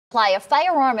A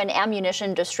firearm and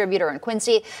ammunition distributor in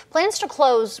Quincy plans to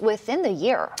close within the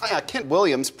year. Kent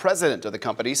Williams, president of the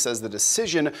company, says the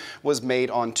decision was made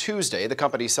on Tuesday. The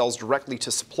company sells directly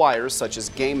to suppliers such as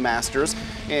Game Masters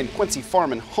and Quincy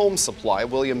Farm and Home Supply.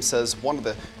 Williams says one of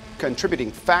the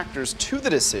contributing factors to the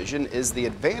decision is the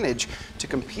advantage to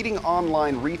competing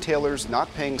online retailers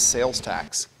not paying sales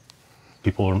tax.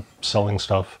 People are selling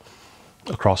stuff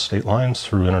across state lines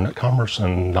through internet commerce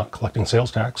and not collecting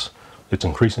sales tax. It's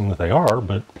increasing that they are,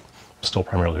 but still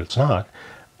primarily it's not.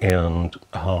 And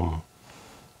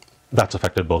that's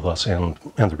affected both us and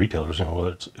the retailers, you know,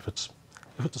 whether if it's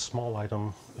a small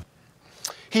item.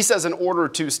 He says in order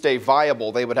to stay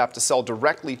viable, they would have to sell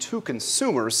directly to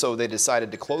consumers, so they decided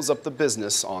to close up the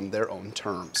business on their own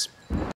terms.